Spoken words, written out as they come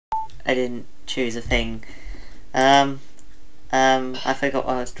I didn't choose a thing. I forgot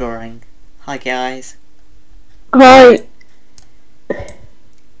what I was drawing. Hi guys. Hi.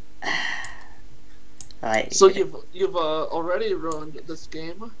 Right. So you've already ruined this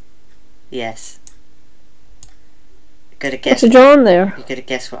game? Yes. You gotta guess. What's you drawing there? You gotta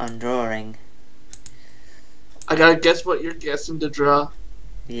guess what I'm drawing. I gotta guess what you're guessing to draw.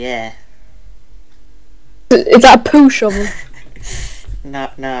 Yeah. Is that a poo shovel?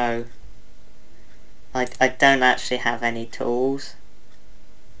 No. I don't actually have any tools.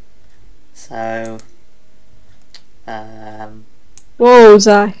 So Whoa,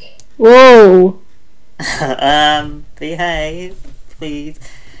 Zach. Whoa. behave, please.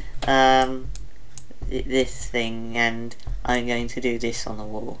 This thing, and I'm going to do this on the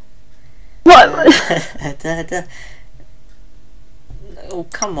wall. What? Oh,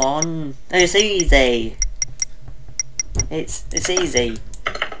 come on. It's easy. It's easy.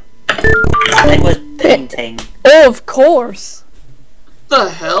 It was painting. Oh, of course. The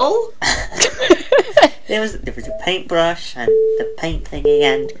hell? There was a paintbrush and the paint thingy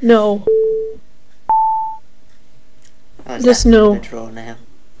and... No. Oh, Just I'm no. gonna draw now.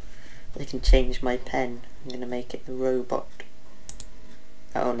 I can change my pen. I'm gonna make it the robot.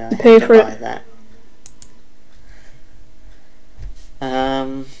 Oh no, I Pay have to for buy it. that.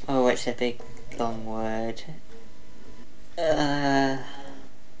 Oh, it's a big long word.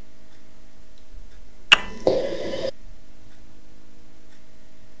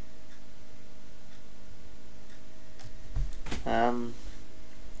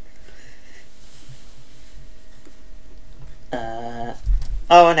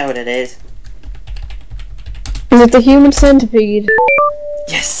 Oh, I know what it is. Is it the human centipede?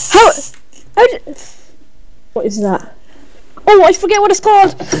 Yes! How did... What is that? Oh, I forget what it's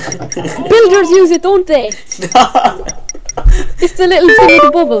called! Builders use it, don't they? No! It's the little thing with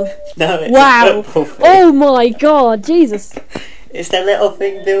the bubble. No, it's a Wow. football thing. Oh my god, Jesus. It's the little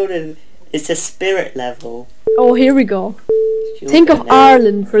thing building. It's a spirit level. Oh, here we go. Think of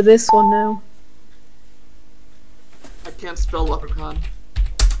Ireland for this one now. I can't spell leprechaun.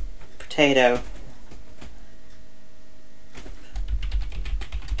 Potato.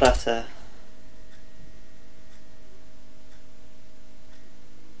 Butter.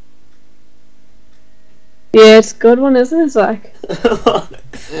 Yeah, it's a good one, isn't it, Zach?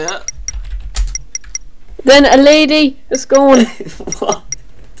 Yeah. Then a lady is going. What?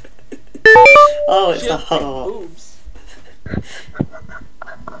 Oh, it's She a has big heart. boobs.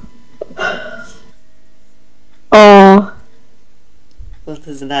 Oh. Well,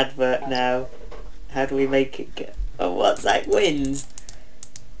 there's an advert now. How do we make it get... Oh, what's that? Wins?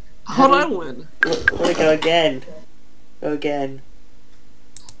 How'd I win? We'll go again. Go again.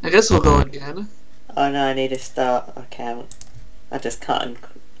 I guess we'll go again. Oh no, I need a start account. I just can't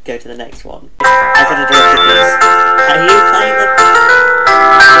go to the next one. I'm gonna do it with this. Are you playing the...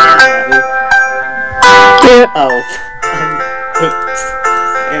 No. Yeah. Oh. Oops.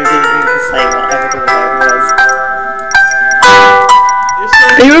 I didn't mean to say whatever it was.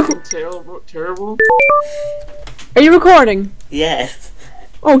 You're Are you so terrible. Are you recording? Yes.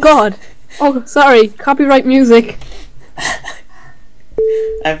 Oh god. Oh, sorry. Copyright music.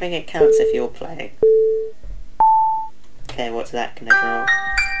 I think it counts if you're playing. Okay, what's that gonna draw?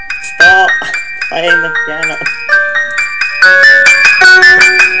 Stop playing the piano.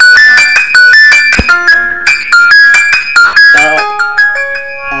 Stop.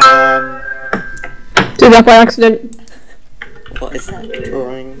 Did that by accident. What is that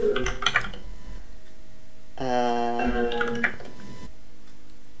drawing?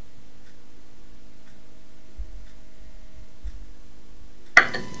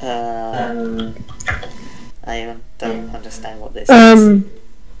 I don't understand what this is.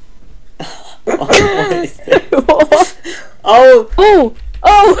 What is this? Oh! Oh!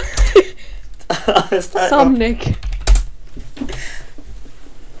 Oh! Some Nick.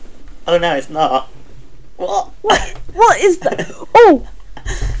 Oh no, it's not. What? What is that? Oh!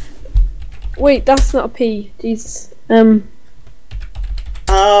 Wait, that's not a P. Jesus. Oh,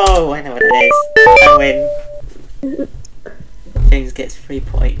 I know what it is. I win. James gets 3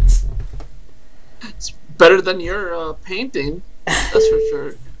 points. It's better than your painting. That's for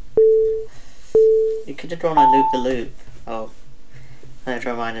sure. You could have drawn a loop-the-loop. Oh. I'm gonna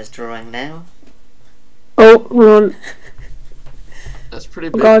draw mine as drawing now. Oh, hold on. That's pretty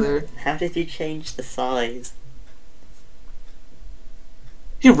big God. there. How did you change the size?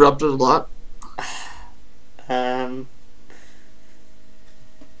 He rubbed it a lot.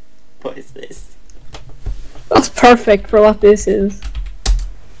 What is this? That's perfect for what this is.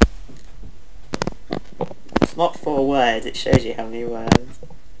 It's not 4 words, it shows you how many words.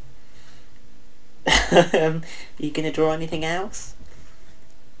 You gonna draw anything else?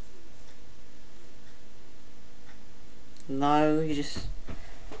 No, you just...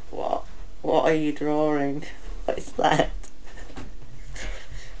 What? What are you drawing? What is that?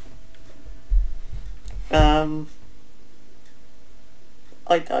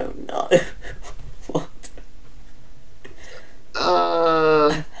 I don't know. What?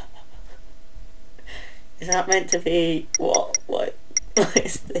 Is that meant to be... What? What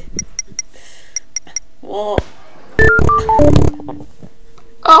is this? What?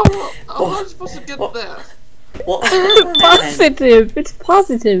 Oh, how am I supposed to get What? that? What was that? Positive. It's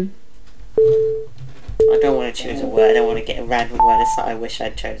positive. I don't want to choose a word. I don't want to get a random word aside. I wish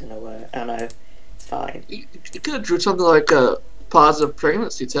I'd chosen a word. I know. It's fine. You could have drew something like a positive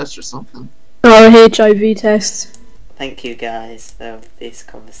pregnancy test or something. Or a HIV test. Thank you guys for this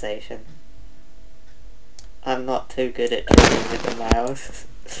conversation. I'm not too good at drawing with the mouse.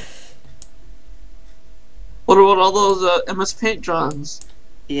 What about all those MS Paint drawings?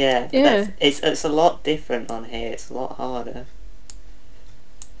 Yeah, Yeah. it's a lot different on here. It's a lot harder.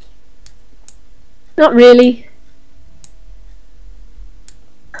 Not really.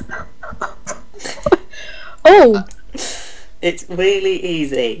 Oh! It's really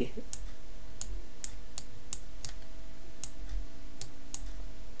easy.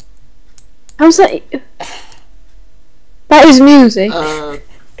 How's that? That is music.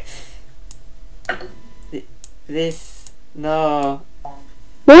 This... No.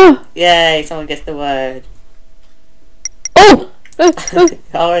 Oh! Yay, someone gets the word. Oh!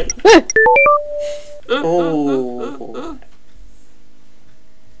 Alright. Oh.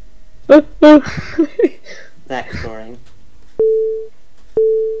 That's drawing.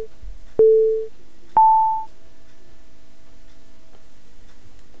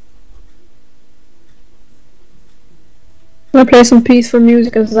 I'm gonna play some peaceful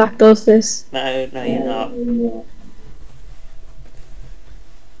music as Zach does this. No, no you're not.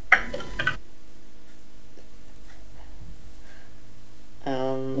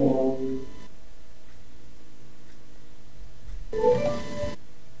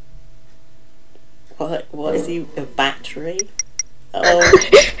 What is he, a battery? Oh.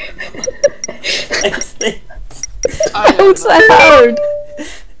 What's this? How's that hard?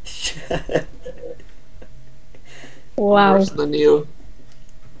 Wow. Worse than you.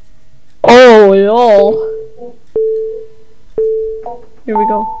 Oh, y'all. Here we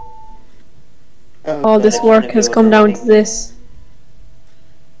go. Oh, All God, this I work can't has do come down drawing. to this.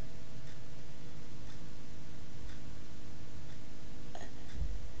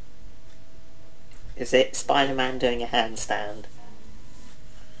 Is it Spider-Man doing a handstand?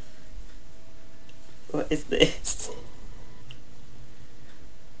 What is this?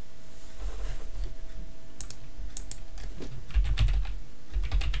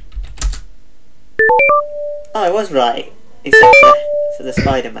 Oh, I was right. Except for the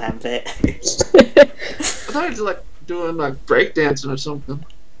Spider-Man bit. I thought he was like doing like breakdancing or something.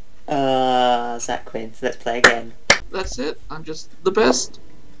 Zach wins. Let's play again. That's it. I'm just the best.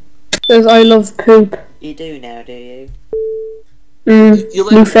 Says I love poop. You do now, do you? You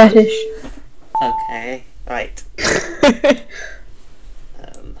like New the fetish. Okay, right.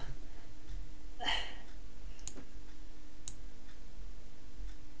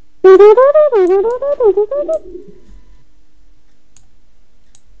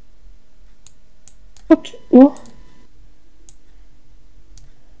 What?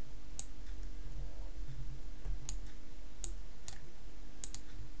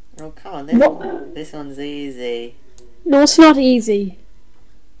 Oh, come on, What? this one's easy. No, it's not easy.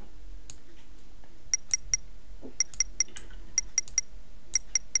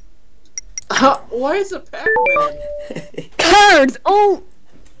 Why is it Pac-Man? Cards! Oh!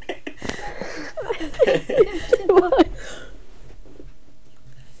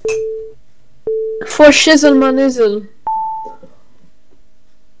 For shizzle manizzle.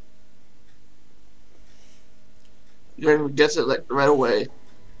 You even gets it like right away.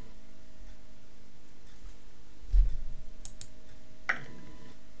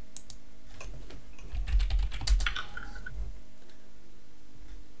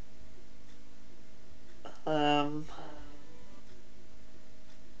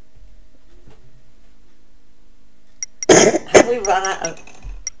 Have we run out of...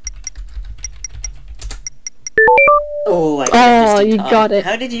 Oh, I got it just in You time. got it.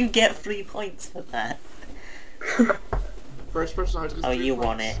 How did you get 3 points for that? First person always gets Oh, 3 you points.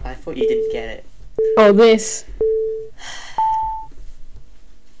 won it. I thought you didn't get it. Oh, this.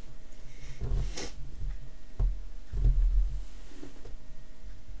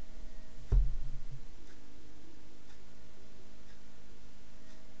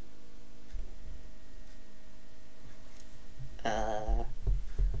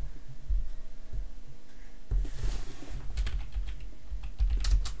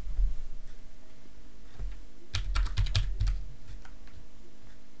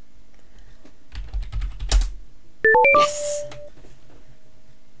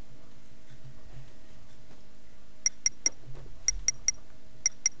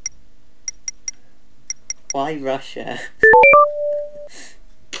 Why Russia?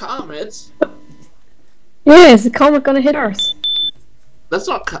 Comets? Yeah, is the comet gonna hit Earth? That's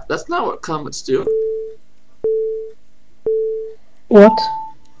not what comets do. What?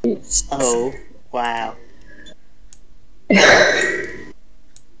 Oh, wow.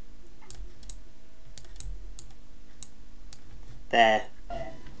 There.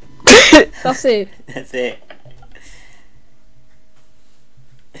 That's it. That's it.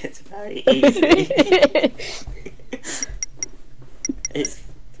 It's very easy.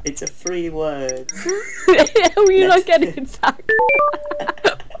 It's a free word. How are you not getting it, Zach?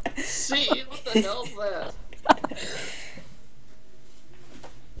 See, what the hell's that?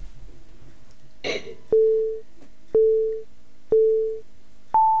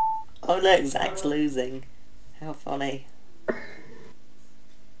 Oh look, Zach's losing. How funny.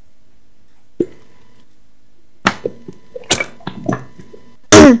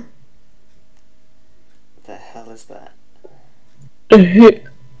 The hell is that?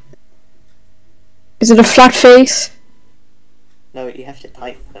 Is it a flat face? No, you have to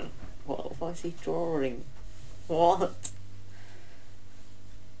type them. What is he drawing? What?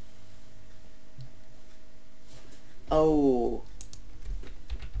 Oh.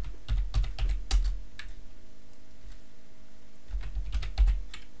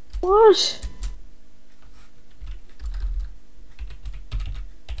 What?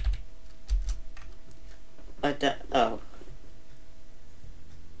 I don't. Oh.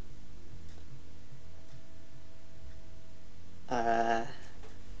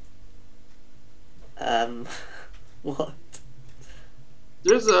 What?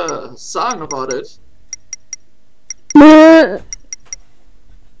 There's a song about it.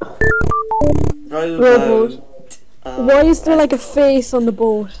 Rowboat. Why is there like a face on the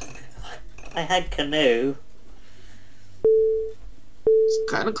boat? I had canoe. It's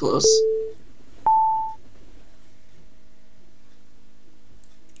kind of close.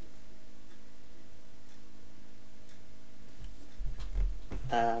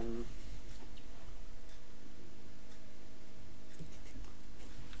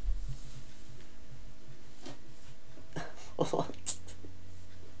 What?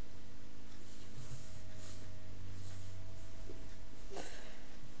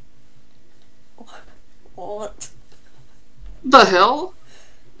 What? The hell?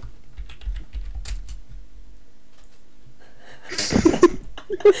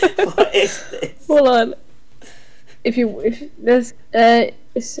 What is this? Hold on. If there's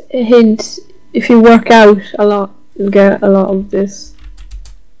it's a hint. If you work out a lot, you'll get a lot of this.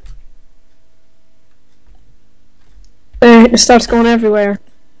 It starts going everywhere.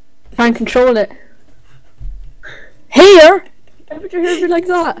 Can't control it. Here. Why would your hair be like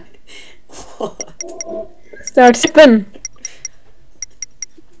that? What? Start spinning.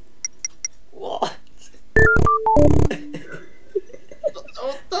 What?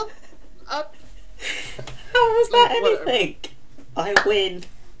 How was that anything? I win.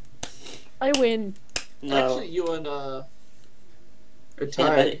 I win. No. Actually, you and are Yeah,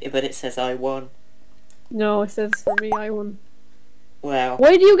 tied. but it says I won. No, it says for me I won. Wow.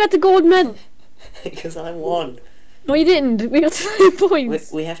 Why do you get the gold medal? Because I won. No, you didn't. We got 3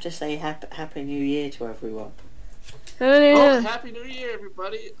 points. We have to say Happy New Year to everyone. Oh, Happy New Year,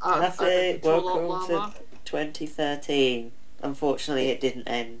 everybody! Happy welcome to Ctrl+Alt+Llama. 2013. Unfortunately, it didn't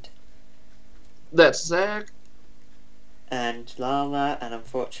end. That's Zach. And Llama, and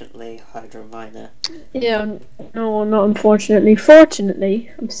unfortunately, Hydro Miner. Yeah, no, not unfortunately.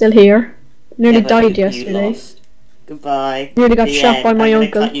 Fortunately, I'm still here. Nearly Yeah, but died you yesterday. lost. Goodbye. Nearly got The shot end. by my I'm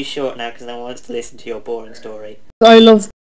uncle. gonna cut you short now because I want to listen to your boring story. I love